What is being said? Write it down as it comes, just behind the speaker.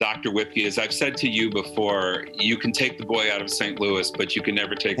Dr. Whipke, as I've said to you before, you can take the boy out of St. Louis, but you can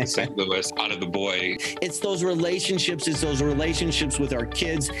never take the St. Louis out of the boy. It's those relationships with our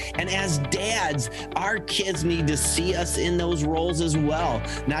kids. And as dads, our kids need to see us in those roles as well.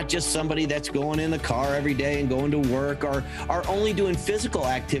 Not just somebody that's going in the car every day and going to work or are only doing physical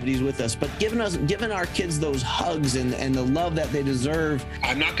activities with us, but giving our kids those hugs and the love that they deserve.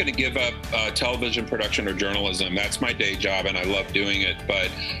 I'm not going to give up television production or journalism. That's my day job, and I love doing it. But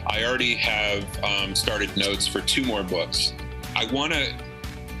I already have started notes for 2 more books. I want to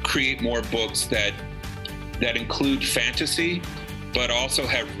create more books that include fantasy, but also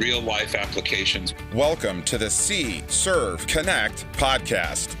have real life applications. Welcome to the See, Serve, Connect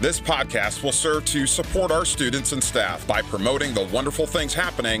podcast. This podcast will serve to support our students and staff by promoting the wonderful things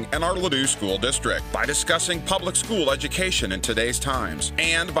happening in our Ladue School District, by discussing public school education in today's times,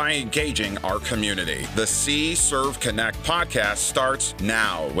 and by engaging our community. The See, Serve, Connect podcast starts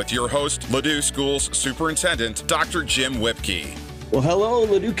now with your host, Ladue Schools Superintendent, Dr. Jim Whipke. Well, hello,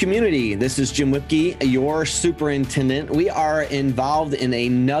 Ladue community. This is Jim Whipke, your superintendent. We are involved in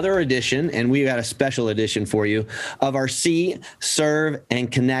another edition, and we've got a special edition for you, of our See, Serve, and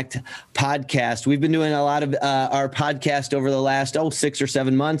Connect podcast. We've been doing a lot of our podcast over the last, 6 or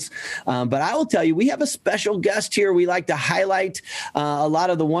 7 months. But I will tell you, we have a special guest here. We like to highlight a lot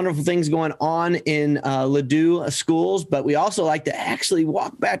of the wonderful things going on in Ladue schools, but we also like to actually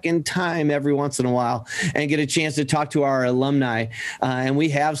walk back in time every once in a while and get a chance to talk to our alumni. And we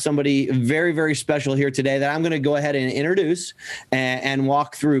have somebody very, very special here today that I'm going to go ahead and introduce and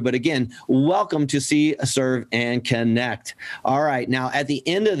walk through. But again, welcome to See, Serve, and Connect. All right. Now, at the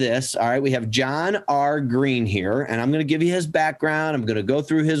end of this, all right, we have John R. Green here, and I'm going to give you his background. I'm going to go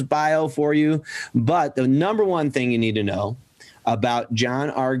through his bio for you. But the number one thing you need to know about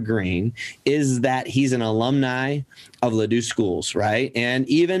John R. Green is that he's an alumni of Ladue Schools, right? And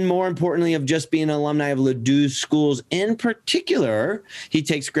even more importantly, of just being an alumni of Ladue Schools in particular, he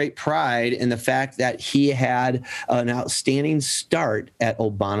takes great pride in the fact that he had an outstanding start at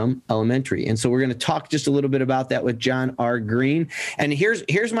Old Bonham Elementary. And so we're going to talk just a little bit about that with John R. Green. And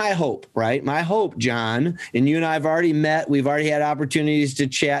here's my hope, right? My hope, John, and you and I have already met. We've already had opportunities to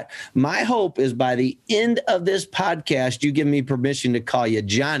chat. My hope is by the end of this podcast, you give me permission to call you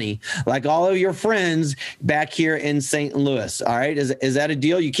Johnny, like all of your friends back here in St. Louis. All right. Is that a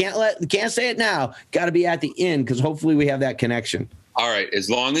deal? You can't say it now. Got to be at the end, because hopefully we have that connection. All right. As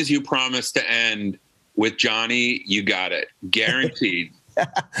long as you promise to end with Johnny, you got it. Guaranteed.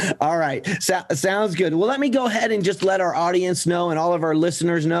 All right. Sounds good. Well, let me go ahead and just let our audience know and all of our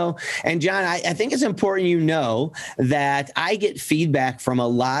listeners know. And John, I think it's important you know that I get feedback from a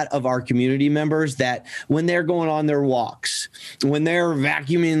lot of our community members that when they're going on their walks, when they're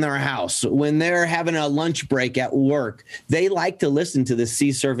vacuuming their house, when they're having a lunch break at work, they like to listen to the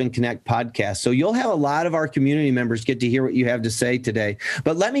See, Serve, and Connect podcast. So you'll have a lot of our community members get to hear what you have to say today.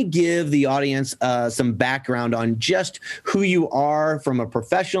 But let me give the audience some background on just who you are from a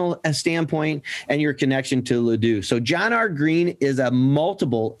professional standpoint and your connection to Ladue. So John R. Green is a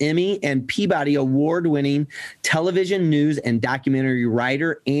multiple Emmy and Peabody award-winning television, news, and documentary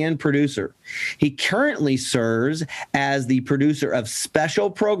writer and producer. He currently serves as the producer of special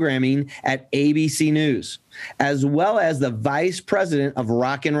programming at ABC News, as well as the vice president of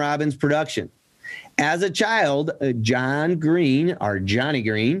Rockin' Robins Production. As a child, Johnny Green,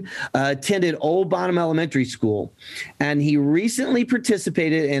 attended Old Bonham Elementary School, and he recently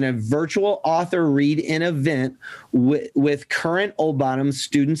participated in a virtual author read-in event with current Old Bonham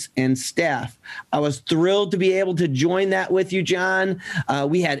students and staff. I was thrilled to be able to join that with you, John.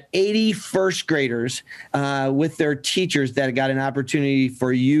 We had 80 first graders with their teachers that got an opportunity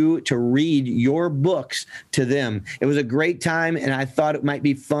for you to read your books to them. It was a great time, and I thought it might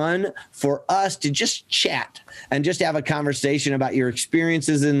be fun for us to just chat and just have a conversation about your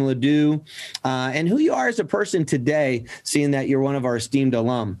experiences in Ladue and who you are as a person today, seeing that you're one of our esteemed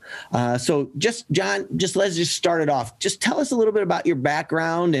alum. So John, let's just start it off. Just tell us a little bit about your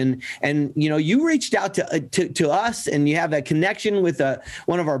background and you reached out to us and you have that connection with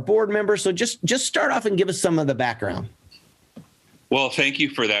one of our board members. So just start off and give us some of the background. Well, thank you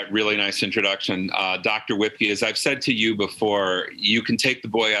for that really nice introduction. Dr. Whipke, as I've said to you before, you can take the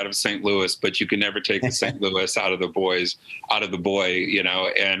boy out of St. Louis, but you can never take the St. Louis out of the boy,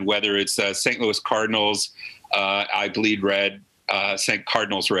 and whether it's St. Louis Cardinals, I bleed red, St.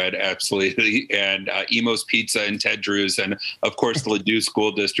 Cardinals red, absolutely, and Emo's Pizza and Ted Drew's, and of course the Ladue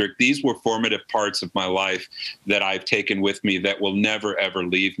School District. These were formative parts of my life that I've taken with me that will never, ever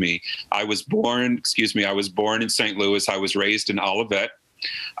leave me. I was born in St. Louis. I was raised in Olivet.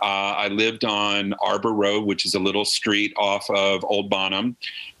 I lived on Arbor Road, which is a little street off of Old Bonham.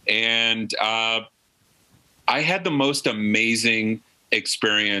 And I had the most amazing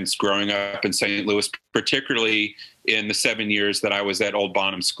experience growing up in St. Louis, particularly in the 7 years that I was at Old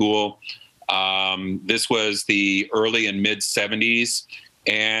Bonham School. This was the early and mid 70s.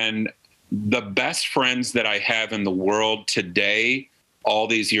 And the best friends that I have in the world today, all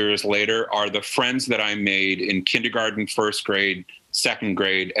these years later, are the friends that I made in kindergarten, first grade, second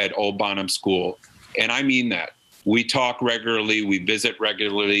grade at Old Bonham School. And I mean that. We talk regularly, we visit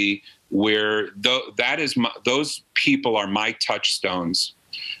regularly, those people are my touchstones.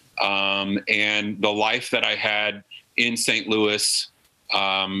 And the life that I had in St. Louis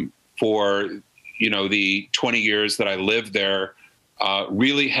for, the 20 years that I lived there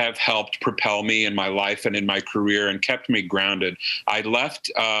really have helped propel me in my life and in my career and kept me grounded. I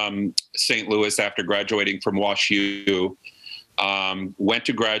left St. Louis after graduating from WashU, went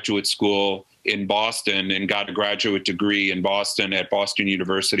to graduate school in Boston and got a graduate degree in Boston at Boston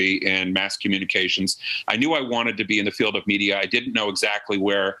University in mass communications. I knew I wanted to be in the field of media. I didn't know exactly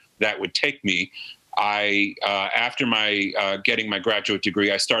where that would take me. After my getting my graduate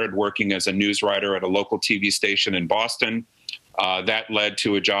degree, I started working as a news writer at a local TV station in Boston. That led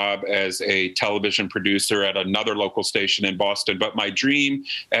to a job as a television producer at another local station in Boston. But my dream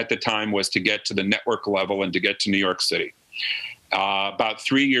at the time was to get to the network level and to get to New York City. About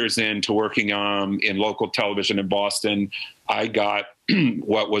 3 years into working in local television in Boston, I got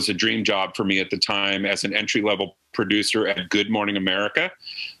what was a dream job for me at the time as an entry-level producer at Good Morning America,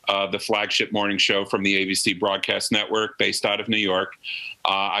 the flagship morning show from the ABC broadcast network based out of New York.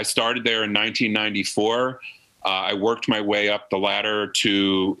 I started there in 1994. I worked my way up the ladder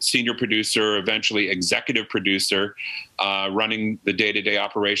to senior producer, eventually executive producer, running the day-to-day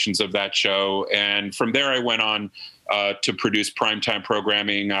operations of that show. And from there, I went on to produce primetime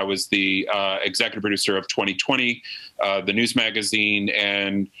programming. I was the executive producer of 2020, the news magazine.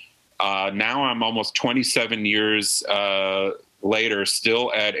 And now I'm almost 27 years later,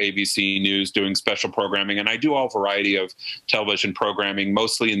 still at ABC News doing special programming. And I do all variety of television programming,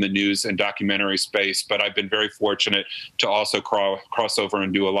 mostly in the news and documentary space. But I've been very fortunate to also cross over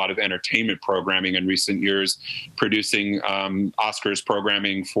and do a lot of entertainment programming in recent years, producing Oscars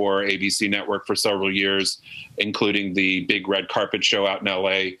programming for ABC Network for several years, including the big red carpet show out in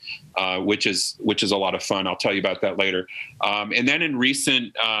LA, which is a lot of fun. I'll tell you about that later. And then in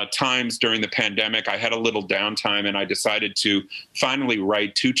recent times during the pandemic, I had a little downtime and I decided to finally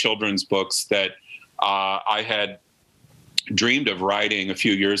write 2 children's books that I had dreamed of writing a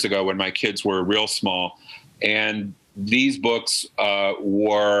few years ago when my kids were real small. And these books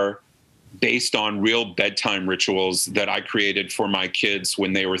were based on real bedtime rituals that I created for my kids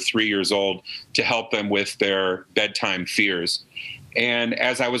when they were 3 years old to help them with their bedtime fears. And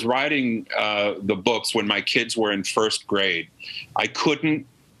as I was writing the books when my kids were in first grade, I couldn't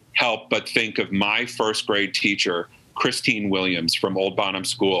help but think of my first grade teacher, Christine Williams from Old Bonham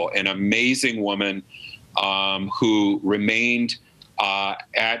School, an amazing woman who remained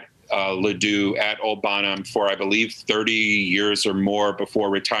at Ladue at Old Bonham for, I believe, 30 years or more before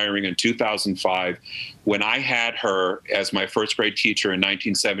retiring in 2005. When I had her as my first grade teacher in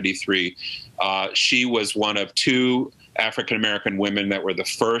 1973, she was one of 2 African-American women that were the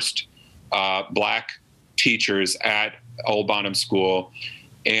first Black teachers at Old Bonham School.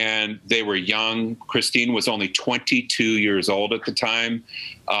 And they were young. Christine was only 22 years old at the time.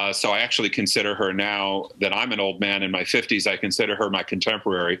 So I actually consider her, now that I'm an old man in my 50s, I consider her my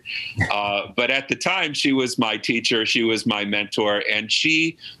contemporary. But at the time, she was my teacher. She was my mentor. And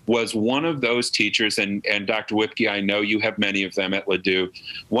she was one of those teachers, and Dr. Whipke, I know you have many of them at Ladue,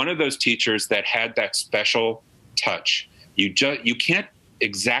 one of those teachers that had that special touch. You can't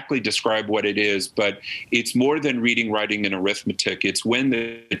exactly describe what it is, but it's more than reading, writing, and arithmetic. It's when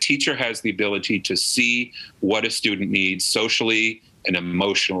the teacher has the ability to see what a student needs socially and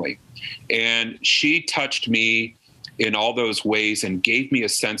emotionally. And she touched me in all those ways and gave me a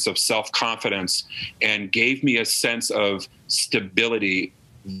sense of self-confidence and gave me a sense of stability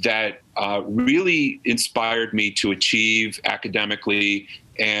that really inspired me to achieve academically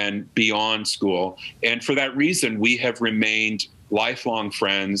and beyond school. And for that reason, we have remained lifelong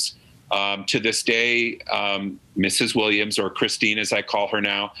friends. To this day, Mrs. Williams, or Christine as I call her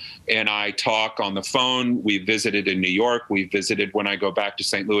now, and I talk on the phone. We visited in New York. We visited when I go back to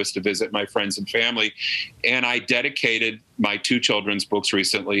St. Louis to visit my friends and family. And I dedicated my 2 children's books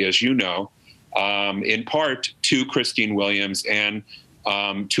recently, as you know, in part to Christine Williams and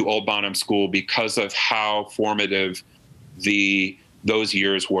to Old Bonham School because of how formative those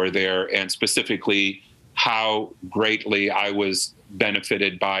years were there, and specifically how greatly I was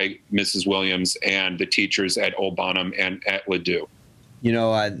benefited by Mrs. Williams and the teachers at Old Bonham and at Ladue.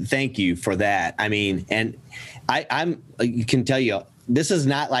 Thank you for that. I mean, and you can tell you, this is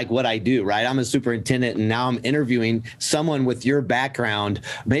not like what I do, right? I'm a superintendent, and now I'm interviewing someone with your background.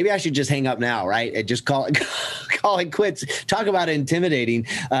 Maybe I should just hang up now, right? And just call it quits. Talk about intimidating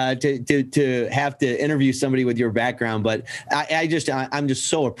to have to interview somebody with your background. But I'm just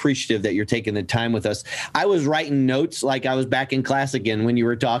so appreciative that you're taking the time with us. I was writing notes like I was back in class again when you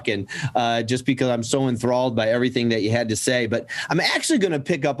were talking, just because I'm so enthralled by everything that you had to say. But I'm actually going to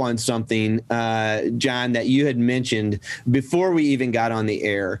pick up on something, John, that you had mentioned before we even got on the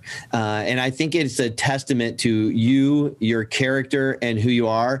air. And I think it's a testament to you, your character, and who you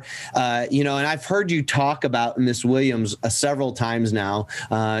are. And I've heard you talk about Miss Williams several times now.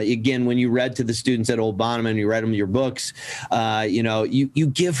 Again, when you read to the students at Old Bonneman, you read them your books, you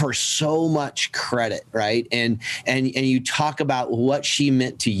give her so much credit, right? And you talk about what she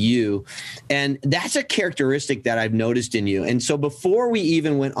meant to you. And that's a characteristic that I've noticed in you. And so before we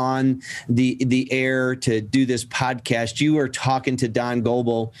even went on the air to do this podcast, you were talking to Don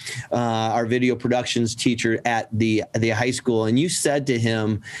Goebel, our video productions teacher at the high school, and you said to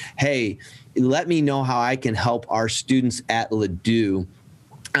him, "Hey, let me know how I can help our students at Ladue.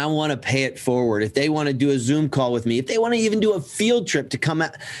 I want to pay it forward. If they want to do a Zoom call with me, if they want to even do a field trip to come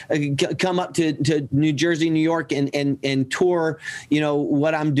up to New Jersey, New York, and tour,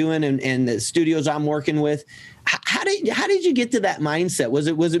 what I'm doing and the studios I'm working with." How did you get to that mindset? Was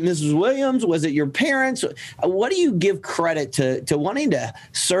it Mrs. Williams? Was it your parents? What do you give credit to wanting to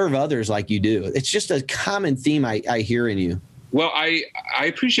serve others like you do? It's just a common theme I hear in you. Well, I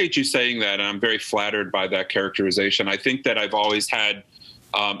appreciate you saying that, and I'm very flattered by that characterization. I think that I've always had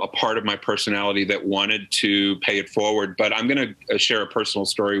a part of my personality that wanted to pay it forward, but I'm going to share a personal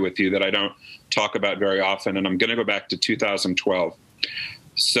story with you that I don't talk about very often, and I'm going to go back to 2012.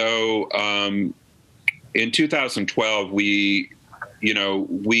 So in 2012, we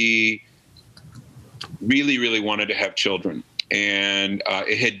really, really wanted to have children. And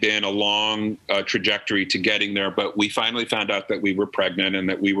it had been a long trajectory to getting there, but we finally found out that we were pregnant and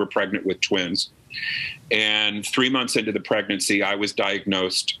that we were pregnant with twins. And 3 months into the pregnancy, I was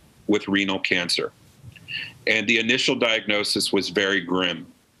diagnosed with renal cancer. And the initial diagnosis was very grim.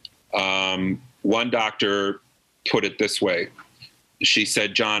 One doctor put it this way. She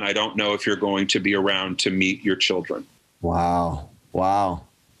said, "John, I don't know if you're going to be around to meet your children." Wow.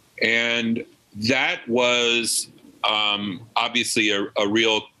 And that was obviously a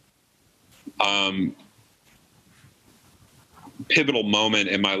real pivotal moment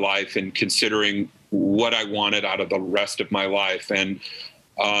in my life, in considering what I wanted out of the rest of my life. And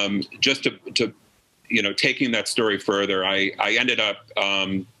just to taking that story further, I ended up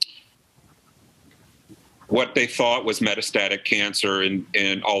what they thought was metastatic cancer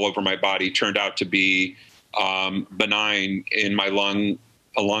in all over my body turned out to be benign in my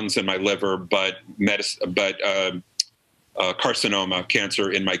lungs and my liver, but carcinoma,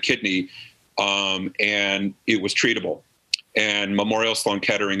 cancer in my kidney, and it was treatable. And Memorial Sloan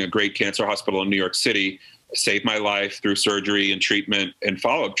Kettering, a great cancer hospital in New York City, saved my life through surgery and treatment and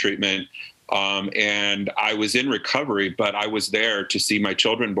follow-up treatment. And I was in recovery, but I was there to see my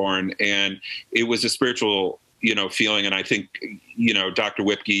children born. And it was a spiritual, feeling. And I think, Dr.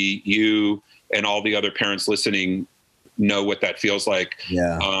 Whipke, you and all the other parents listening know what that feels like.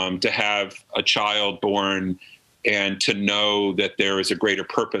 Yeah. To have a child born and to know that there is a greater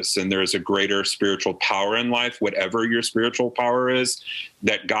purpose and there is a greater spiritual power in life, whatever your spiritual power is,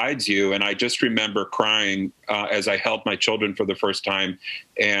 that guides you. And I just remember crying as I held my children for the first time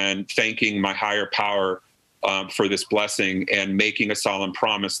and thanking my higher power for this blessing and making a solemn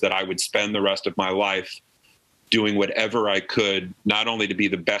promise that I would spend the rest of my life doing whatever I could, not only to be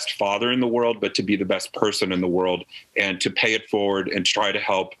the best father in the world, but to be the best person in the world and to pay it forward and try to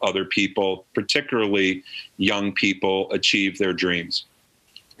help other people, particularly young people, achieve their dreams.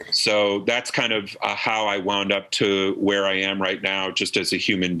 So that's kind of how I wound up to where I am right now, just as a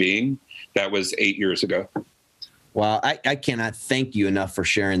human being. That was 8 years ago. Well, I cannot thank you enough for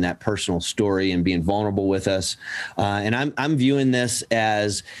sharing that personal story and being vulnerable with us. And I'm viewing this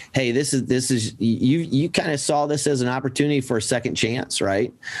as, hey, this is you kind of saw this as an opportunity for a second chance,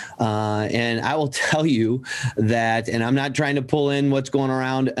 right? And I will tell you that, and I'm not trying to pull in what's going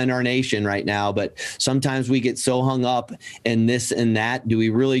around in our nation right now, but sometimes we get so hung up in this and that. Do we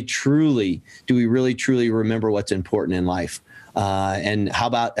really truly remember what's important in life? And how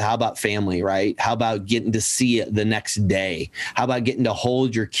about family, right? How about getting to see it the next day? How about getting to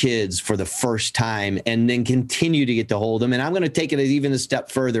hold your kids for the first time and then continue to get to hold them? And I'm going to take it even a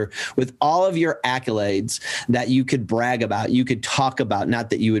step further. With all of your accolades that you could brag about, you could talk about, not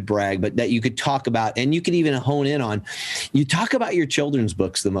that you would brag, but that you could talk about, and you could even hone in on, you talk about your children's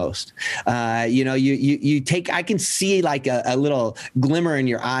books the most. I can see like a little glimmer in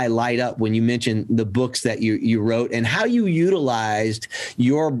your eye light up when you mention the books that you wrote and how you utilized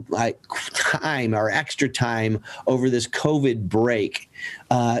your time or extra time over this COVID break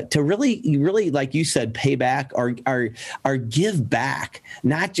to really, like you said, pay back or give back,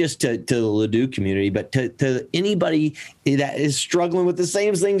 not just to the Ladue community, but to anybody that is struggling with the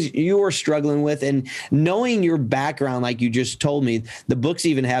same things you are struggling with. And knowing your background, like you just told me, the books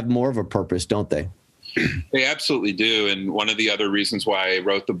even have more of a purpose, don't they? They absolutely do. And one of the other reasons why I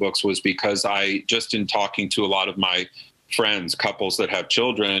wrote the books was because in talking to a lot of my friends, couples that have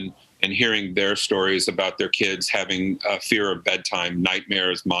children, and hearing their stories about their kids having a fear of bedtime,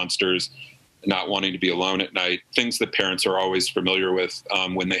 nightmares, monsters, not wanting to be alone at night, things that parents are always familiar with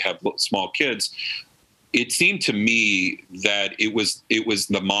when they have small kids. It seemed to me that it was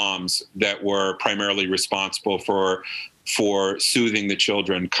the moms that were primarily responsible for soothing the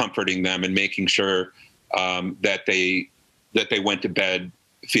children, comforting them, and making sure that they went to bed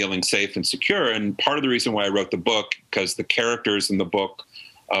feeling safe and secure. And part of the reason why I wrote the book, because the characters in the book,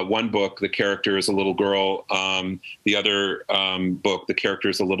 one book, the character is a little girl. The other book, the character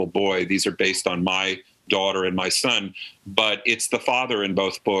is a little boy. These are based on my daughter and my son, but it's the father in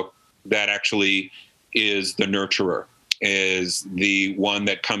both books that actually is the nurturer, is the one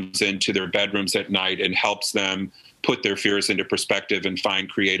that comes into their bedrooms at night and helps them put their fears into perspective and find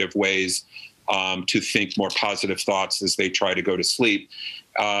creative ways to think more positive thoughts as they try to go to sleep.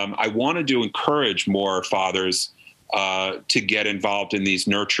 I wanted to encourage more fathers to get involved in these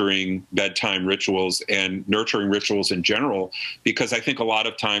nurturing bedtime rituals and nurturing rituals in general, because I think a lot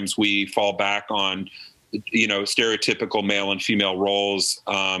of times we fall back on, stereotypical male and female roles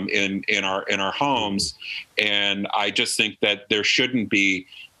in our homes. And I just think that there shouldn't be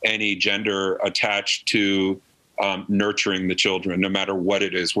any gender attached to nurturing the children, no matter what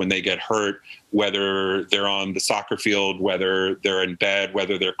it is, when they get hurt, whether they're on the soccer field, whether they're in bed,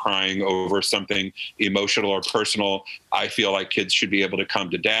 whether they're crying over something emotional or personal. I feel like kids should be able to come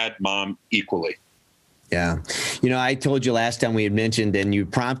to dad, mom equally. Yeah. I told you last time we had mentioned, and you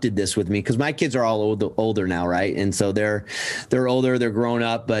prompted this with me, because my kids are all older now, right? And so they're older, they're grown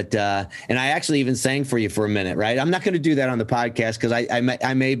up, but and I actually even sang for you for a minute, right? I'm not going to do that on the podcast because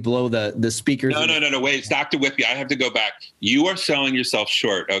I may blow the speakers. No. Wait, it's Dr. Whippy. I have to go back. You are selling yourself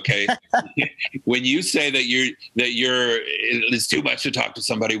short, okay? When you say that it's too much to talk to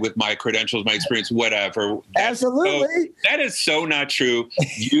somebody with my credentials, my experience, whatever. Absolutely. That is so not true.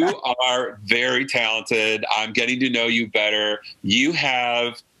 You are very talented. I'm getting to know you better. You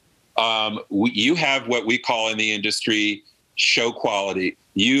have what we call in the industry show quality.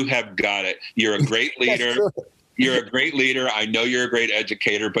 You have got it. You're a great leader. You're a great leader. I know you're a great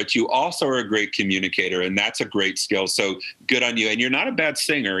educator, but you also are a great communicator, and that's a great skill. So good on you. And you're not a bad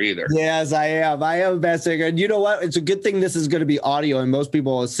singer either. Yes, I am. I am a bad singer. And you know what? It's a good thing this is going to be audio, and most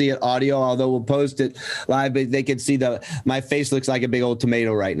people will see it audio, although we'll post it live, but they can see my face looks like a big old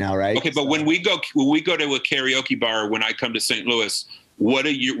tomato right now, right? Okay, but when we go to a karaoke bar, when I come to St. Louis, what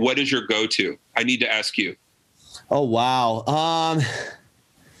is your go-to? I need to ask you. Oh, wow.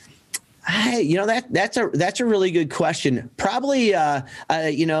 That's a really good question. Probably, and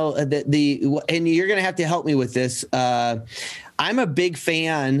you're going to have to help me with this. I'm a big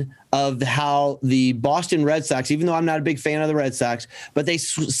fan of how the Boston Red Sox, even though I'm not a big fan of the Red Sox, but they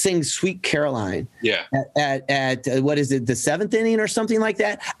sing Sweet Caroline. Yeah. At what is it, the seventh inning or something like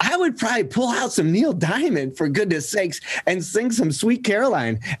that? I would probably pull out some Neil Diamond, for goodness sakes, and sing some Sweet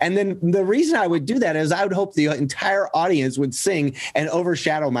Caroline. And then the reason I would do that is I would hope the entire audience would sing and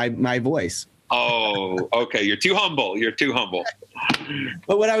overshadow my voice. Oh, okay. You're too humble.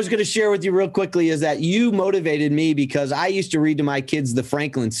 But what I was going to share with you real quickly is that you motivated me, because I used to read to my kids the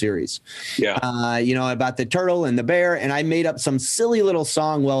Franklin series. Yeah. About the turtle and the bear. And I made up some silly little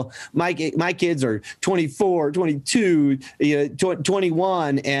song. Well, my kids are 24, 22,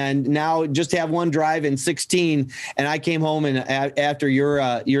 21, and now just have one drive in 16. And I came home and after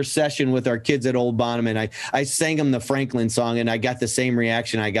your session with our kids at Old Bonham, and I sang them the Franklin song, and I got the same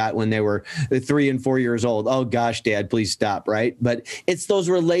reaction I got when they were 3 and 4 years old. Oh gosh, Dad, please stop. Right. But It's those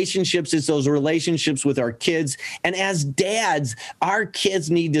relationships. It's those relationships with our kids. And as dads, our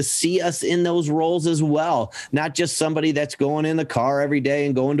kids need to see us in those roles as well. Not just somebody that's going in the car every day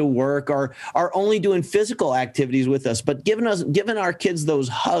and going to work or are only doing physical activities with us, but giving our kids those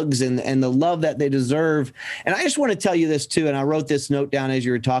hugs and the love that they deserve. And I just want to tell you this too. And I wrote this note down as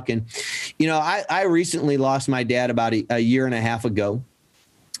you were talking. You know, I recently lost my dad about a year and a half ago.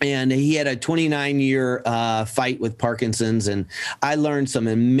 And he had a 29-year fight with Parkinson's, and I learned some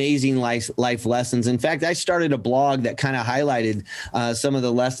amazing life lessons. In fact, I started a blog that kind of highlighted some of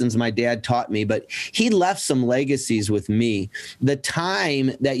the lessons my dad taught me, but he left some legacies with me. The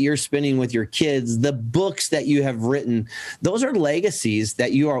time that you're spending with your kids, the books that you have written, those are legacies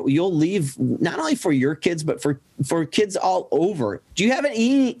that you'll leave not only for your kids, but for kids all over. Do you have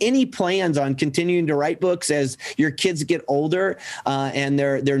any plans on continuing to write books as your kids get older and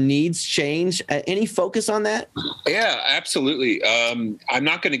their needs change? Any focus on that? Yeah, absolutely. I'm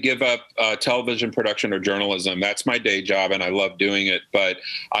not going to give up television production or journalism. That's my day job, and I love doing it. But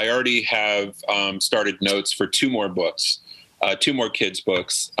I already have started notes for 2 more books, 2 more kids'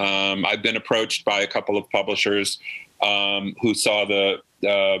 books. I've been approached by a couple of publishers who saw the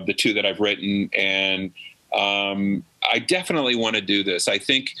 2 that I've written, and I definitely want to do this. I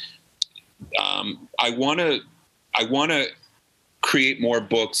think I want to create more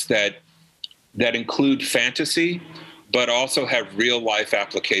books that include fantasy, but also have real life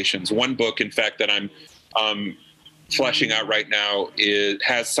applications. One book, in fact, that I'm fleshing out right now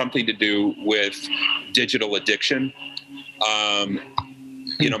has something to do with digital addiction.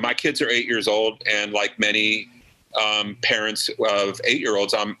 You know, my kids are 8 years old, and like many parents of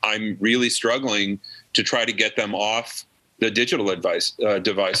 8-year-olds, I'm really struggling to try to get them off the digital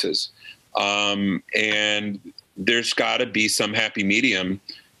devices. And there's got to be some happy medium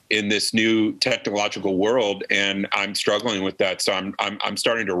in this new technological world, and I'm struggling with that. So I'm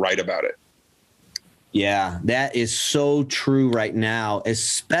starting to write about it. Yeah, that is so true right now,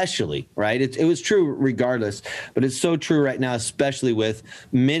 especially, right? It was true regardless, but it's so true right now, especially with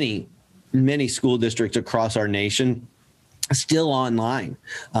many school districts across our nation still online.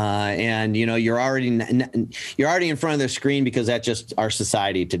 And, you know, you're already in front of the screen because that's just our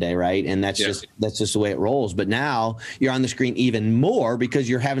society today. Right. And that's just the way it rolls. But now you're on the screen even more because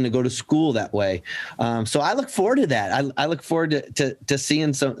you're having to go to school that way. So I look forward to that. I look forward to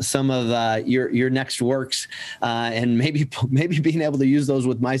seeing some of your next works and maybe being able to use those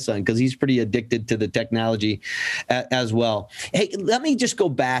with my son, because he's pretty addicted to the technology as well. Hey, let me just go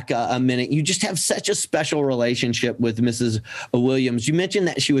back a minute. You just have such a special relationship with Mrs. Williams. You mentioned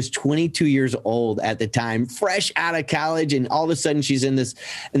that she was 22 years old at the time, fresh out of college, and all of a sudden she's in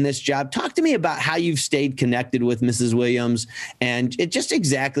this job. Talk to me about how you've stayed connected with Mrs. Williams and just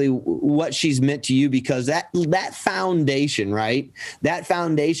exactly what she's meant to you, because that foundation, right? That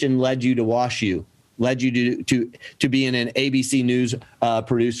foundation led you to WashU, led you to being an ABC News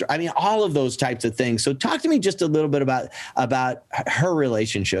producer. I mean, all of those types of things. So talk to me just a little bit about her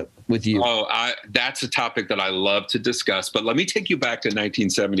relationship with you. Oh, that's a topic that I love to discuss, but let me take you back to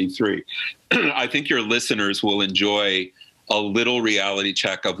 1973. I think your listeners will enjoy a little reality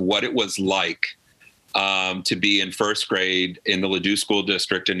check of what it was like to be in first grade in the Ladue School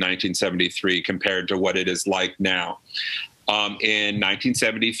District in 1973 compared to what it is like now. In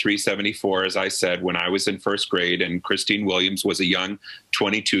 1973-74, as I said, when I was in first grade and Christine Williams was a young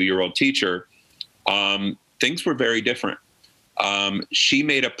 22-year-old teacher, things were very different. She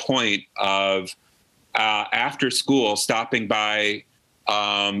made a point of, after school, stopping by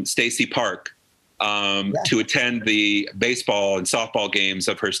Stacy Park to attend the baseball and softball games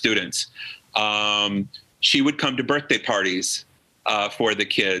of her students. She would come to birthday parties for the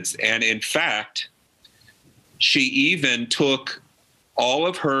kids. And in fact, she even took all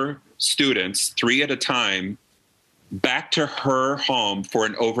of her students, 3 at a time, back to her home for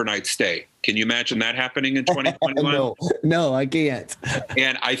an overnight stay. Can you imagine that happening in 2021? No, I can't.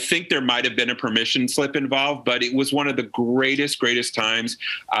 And I think there might have been a permission slip involved, but it was one of the greatest times.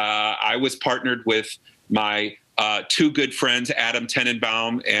 I was partnered with my 2 good friends, Adam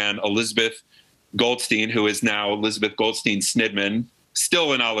Tenenbaum and Elizabeth Goldstein, who is now Elizabeth Goldstein Snidman,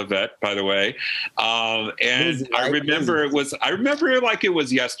 still in Olivet, by the way. And I remember like it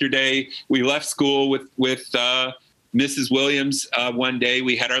was yesterday. We left school with Mrs. Williams one day.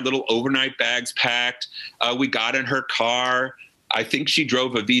 We had our little overnight bags packed. We got in her car. I think she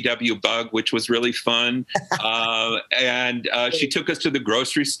drove a VW Bug, which was really fun. And she took us to the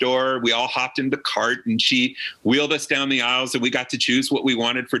grocery store. We all hopped in the cart and she wheeled us down the aisles and we got to choose what we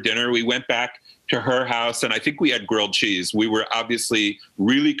wanted for dinner. We went back to her house and I think we had grilled cheese. We were obviously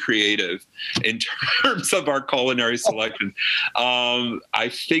really creative in terms of our culinary selection.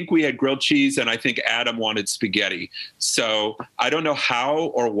 I think we had grilled cheese and I think Adam wanted spaghetti. So I don't know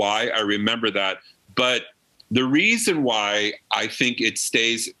how or why I remember that, but the reason why I think it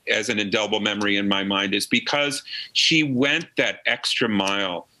stays as an indelible memory in my mind is because she went that extra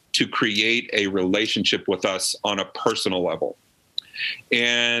mile to create a relationship with us on a personal level.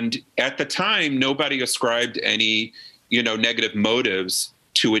 And at the time, nobody ascribed any, negative motives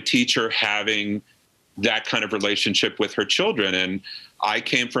to a teacher having that kind of relationship with her children. And I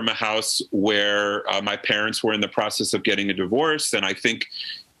came from a house where my parents were in the process of getting a divorce. And I think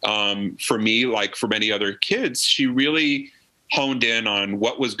for me, like for many other kids, she really honed in on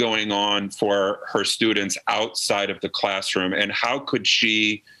what was going on for her students outside of the classroom and how could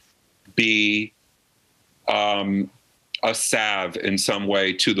she be a salve in some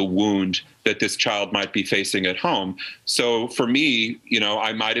way to the wound that this child might be facing at home. So for me,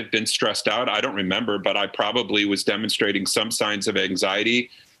 I might have been stressed out. I don't remember, but I probably was demonstrating some signs of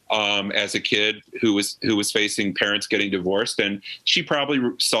anxiety as a kid who was facing parents getting divorced. And she probably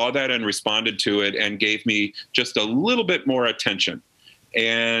saw that and responded to it and gave me just a little bit more attention.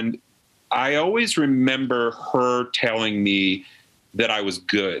 And I always remember her telling me that I was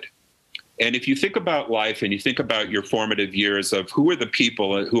good. And if you think about life and you think about your formative years of who are the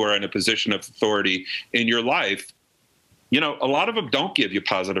people who are in a position of authority in your life, a lot of them don't give you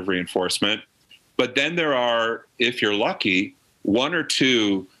positive reinforcement. But then there are, if you're lucky, one or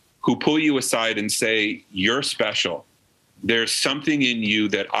two who pull you aside and say, you're special. There's something in you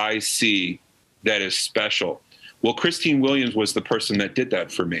that I see that is special. Well, Christine Williams was the person that did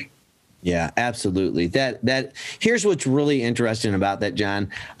that for me. Yeah, absolutely. That here's what's really interesting about that, John.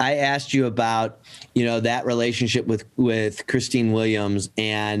 I asked you about, that relationship with Christine Williams,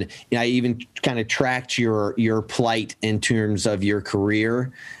 and I even kind of tracked your plight in terms of your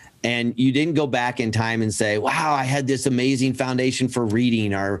career. And you didn't go back in time and say, wow, I had this amazing foundation for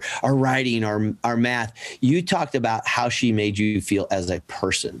reading or writing or math. You talked about how she made you feel as a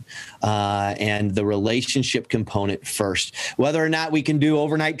person and the relationship component first. Whether or not we can do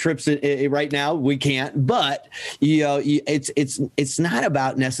overnight trips right now, we can't. But, it's not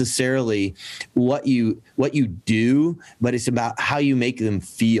about necessarily what you do, but it's about how you make them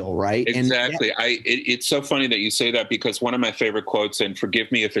feel, right? Exactly. It's so funny that you say that because one of my favorite quotes, and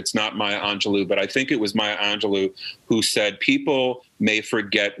forgive me if it's not Maya Angelou, but I think it was Maya Angelou who said, people may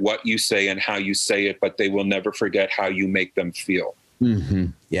forget what you say and how you say it, but they will never forget how you make them feel. Mm-hmm.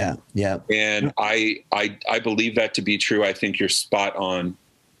 Yeah. Yeah. And I believe that to be true. I think you're spot on.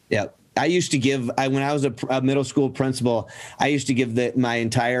 Yeah. I used to give, when I was a middle school principal, I used to give my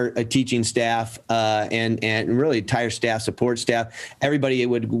entire teaching staff and really entire staff, support staff, everybody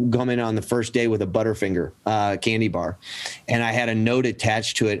would come in on the first day with a Butterfinger candy bar. And I had a note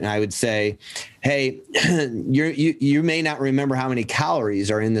attached to it. And I would say, hey, you may not remember how many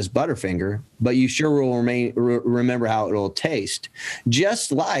calories are in this Butterfinger, but you sure will remember how it will taste.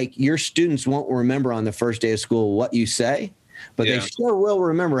 Just like your students won't remember on the first day of school what you say, but they sure will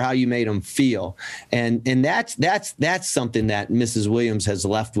remember how you made them feel. And that's something that Mrs. Williams has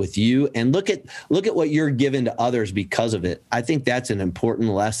left with you. And look at what you're giving to others because of it. I think that's an important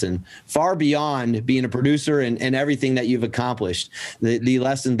lesson, far beyond being a producer and everything that you've accomplished, the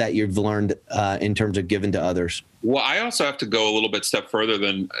lesson that you've learned in terms of giving to others. Well, I also have to go a little bit step further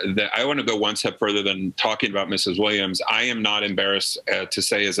than that. I want to go one step further than talking about Mrs. Williams. I am not embarrassed to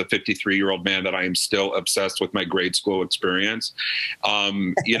say as a 53-year-old man that I am still obsessed with my grade school experience.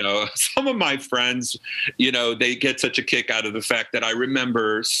 Some of my friends, they get such a kick out of the fact that I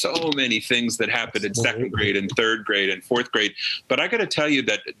remember so many things that happened in second grade and third grade and fourth grade. But I got to tell you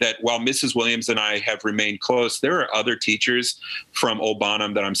that while Mrs. Williams and I have remained close, there are other teachers from Old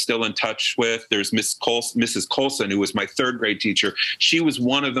Bonham that I'm still in touch with. There's Mrs. Colson, who was my third grade teacher. She was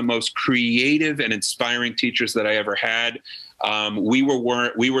one of the most creative and inspiring teachers that I ever had. We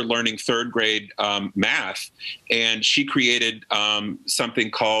were learning third grade math, and she created something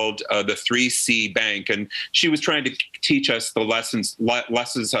called the 3C Bank, and she was trying to teach us the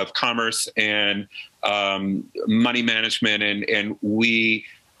lessons of commerce and money management, and we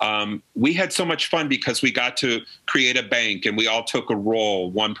had so much fun because we got to create a bank and we all took a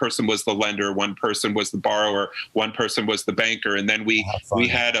role. One person was the lender, one person was the borrower, one person was the banker. And then we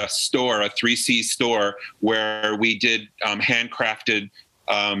had a store, a 3C store, where we did handcrafted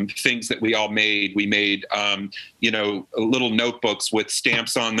things that we all made. We made, little notebooks with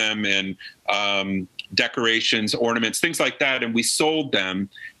stamps on them and decorations, ornaments, things like that. And we sold them.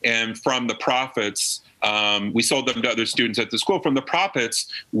 And from the profits, we sold them to other students at the school. From the profits,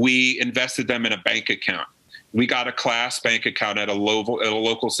 we invested them in a bank account. We got a class bank account at a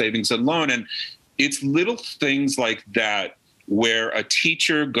local savings and loan. And it's little things like that where a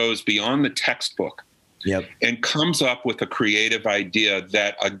teacher goes beyond the textbook and comes up with a creative idea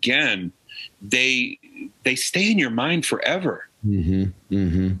that, again, they stay in your mind forever. Mm-hmm.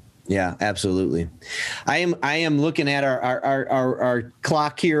 Mm-hmm. Yeah, absolutely. I am looking at our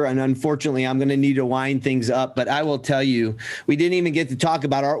clock here, and unfortunately, I'm going to need to wind things up. But I will tell you, we didn't even get to talk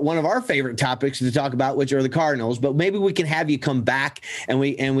about one of our favorite topics to talk about, which are the Cardinals. But maybe we can have you come back, and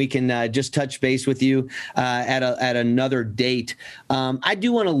we can just touch base with you at another date. I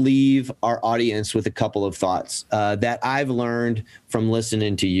do want to leave our audience with a couple of thoughts that I've learned from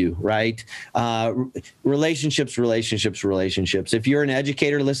listening to you. Right, relationships. If you're an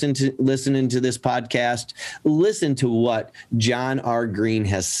educator, listening to this podcast, listen to what John R. Green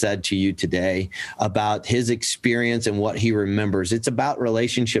has said to you today about his experience and what he remembers. It's about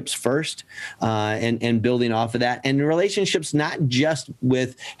relationships first, and building off of that, and relationships not just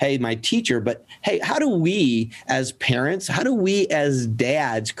with, hey, my teacher, but hey, how do we as parents, how do we as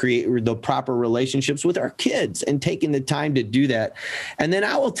dads create the proper relationships with our kids, and taking the time to do that. And then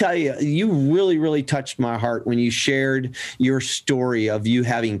I will tell you, you really, really touched my heart when you shared your story of you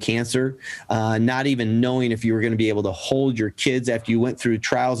having cancer, not even knowing if you were going to be able to hold your kids after you went through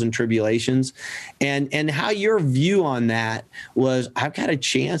trials and tribulations, and how your view on that was, I've got a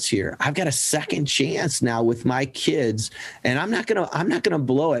chance here. I've got a second chance now with my kids, and I'm not gonna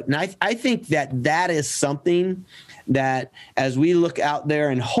blow it. And I think that is something that, as we look out there,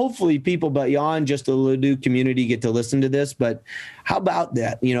 and hopefully people beyond just the Ladue community get to listen to this, but how about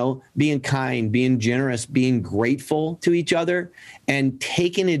that? Being kind, being generous, being grateful to each other, and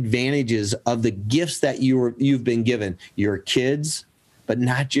taking advantages of the gifts that you've been given, your kids, but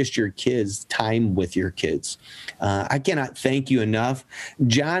not just your kids, time with your kids. I cannot thank you enough.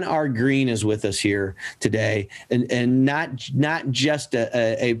 John R. Green is with us here today, and not just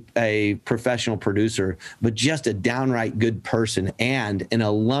a professional producer, but just a downright good person and an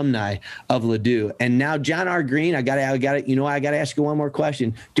alumni of Ladue. And now, John R. Green, I got to ask you one more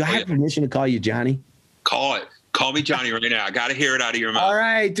question. Do I have permission to call you Johnny? Call it. Call me Johnny right now. I got to hear it out of your mouth. All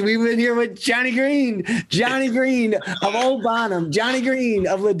right. We've been here with Johnny Green of Old Bonham, Johnny Green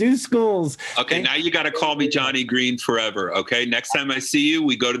of Ladue Schools. Okay. Now you got to call me Johnny Green forever. Okay. Next time I see you,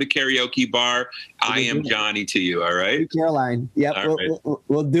 we go to the karaoke bar. I am Johnny to you. All right. Caroline. Yep.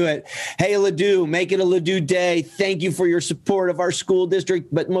 We'll do it. Hey, Ladue, make it a Ladue day. Thank you for your support of our school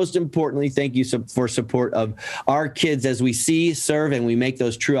district, but most importantly, thank you for support of our kids as we see, serve, and we make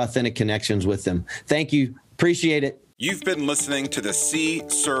those true, authentic connections with them. Thank you. Appreciate it. You've been listening to the See,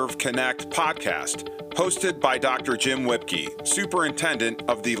 Serve, Connect podcast, hosted by Dr. Jim Whipke, Superintendent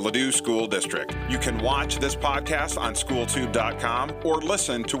of the Ladue School District. You can watch this podcast on SchoolTube.com or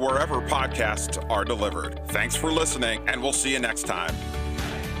listen to wherever podcasts are delivered. Thanks for listening, and we'll see you next time.